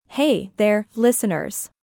Hey there, listeners.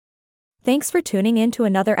 Thanks for tuning in to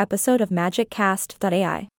another episode of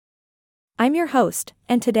MagicCast.ai. I'm your host,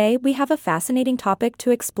 and today we have a fascinating topic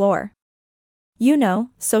to explore. You know,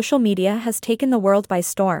 social media has taken the world by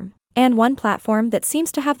storm, and one platform that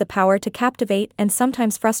seems to have the power to captivate and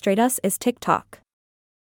sometimes frustrate us is TikTok.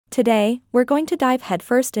 Today, we're going to dive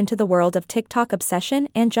headfirst into the world of TikTok obsession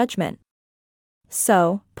and judgment.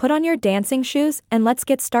 So, put on your dancing shoes and let's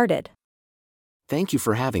get started. Thank you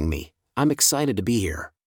for having me. I'm excited to be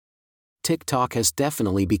here. TikTok has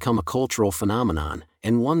definitely become a cultural phenomenon,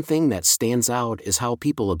 and one thing that stands out is how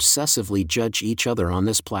people obsessively judge each other on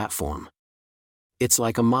this platform. It's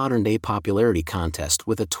like a modern-day popularity contest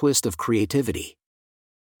with a twist of creativity.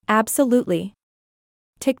 Absolutely.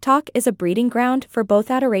 TikTok is a breeding ground for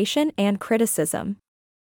both adoration and criticism.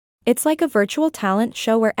 It's like a virtual talent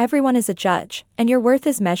show where everyone is a judge, and your worth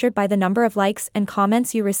is measured by the number of likes and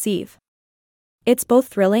comments you receive. It's both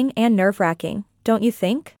thrilling and nerve-wracking, don't you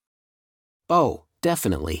think? Oh,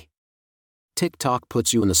 definitely. TikTok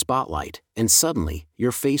puts you in the spotlight, and suddenly,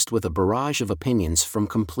 you're faced with a barrage of opinions from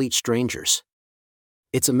complete strangers.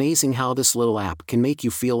 It's amazing how this little app can make you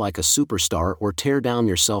feel like a superstar or tear down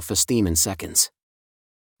your self-esteem in seconds.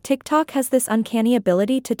 TikTok has this uncanny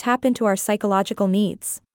ability to tap into our psychological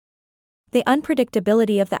needs. The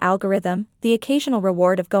unpredictability of the algorithm, the occasional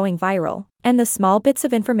reward of going viral, and the small bits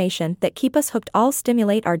of information that keep us hooked all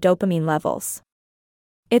stimulate our dopamine levels.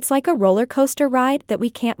 It's like a roller coaster ride that we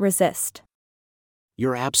can't resist.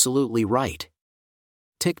 You're absolutely right.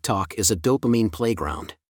 TikTok is a dopamine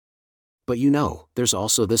playground. But you know, there's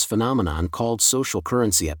also this phenomenon called social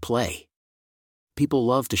currency at play. People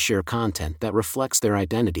love to share content that reflects their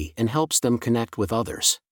identity and helps them connect with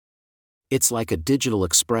others. It's like a digital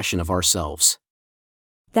expression of ourselves.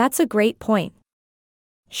 That's a great point.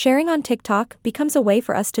 Sharing on TikTok becomes a way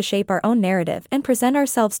for us to shape our own narrative and present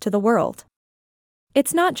ourselves to the world.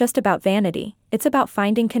 It's not just about vanity, it's about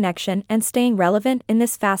finding connection and staying relevant in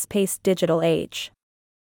this fast-paced digital age.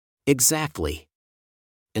 Exactly.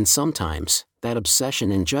 And sometimes, that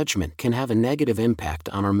obsession and judgment can have a negative impact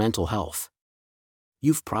on our mental health.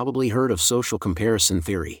 You've probably heard of social comparison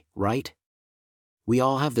theory, right? We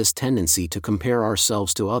all have this tendency to compare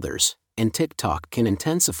ourselves to others, and TikTok can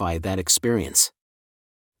intensify that experience.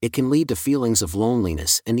 It can lead to feelings of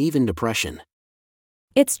loneliness and even depression.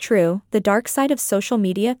 It's true, the dark side of social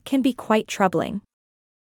media can be quite troubling.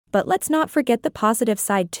 But let's not forget the positive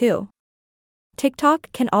side too.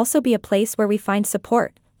 TikTok can also be a place where we find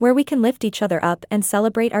support, where we can lift each other up and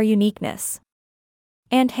celebrate our uniqueness.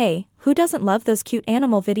 And hey, who doesn't love those cute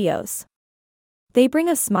animal videos? They bring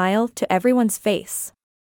a smile to everyone's face.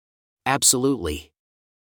 Absolutely.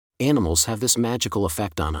 Animals have this magical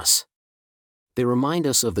effect on us. They remind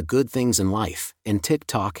us of the good things in life, and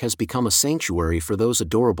TikTok has become a sanctuary for those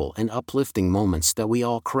adorable and uplifting moments that we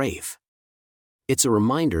all crave. It's a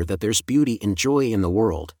reminder that there's beauty and joy in the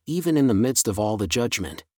world, even in the midst of all the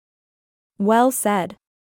judgment. Well said.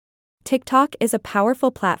 TikTok is a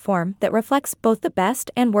powerful platform that reflects both the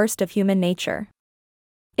best and worst of human nature.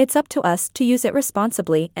 It's up to us to use it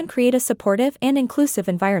responsibly and create a supportive and inclusive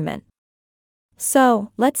environment.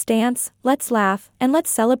 So, let's dance, let's laugh, and let's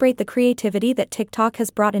celebrate the creativity that TikTok has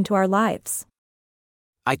brought into our lives.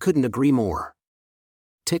 I couldn't agree more.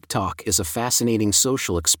 TikTok is a fascinating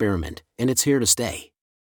social experiment, and it's here to stay.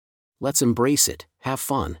 Let's embrace it, have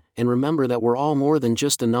fun, and remember that we're all more than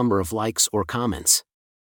just a number of likes or comments.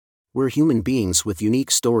 We're human beings with unique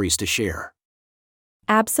stories to share.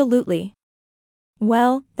 Absolutely.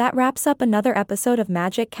 Well, that wraps up another episode of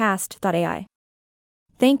MagicCast.ai.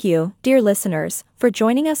 Thank you, dear listeners, for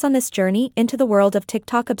joining us on this journey into the world of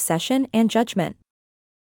TikTok obsession and judgment.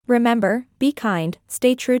 Remember, be kind,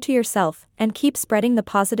 stay true to yourself, and keep spreading the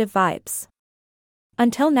positive vibes.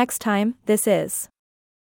 Until next time, this is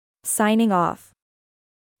signing off.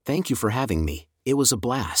 Thank you for having me, it was a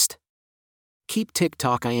blast. Keep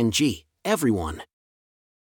TikTok ing, everyone.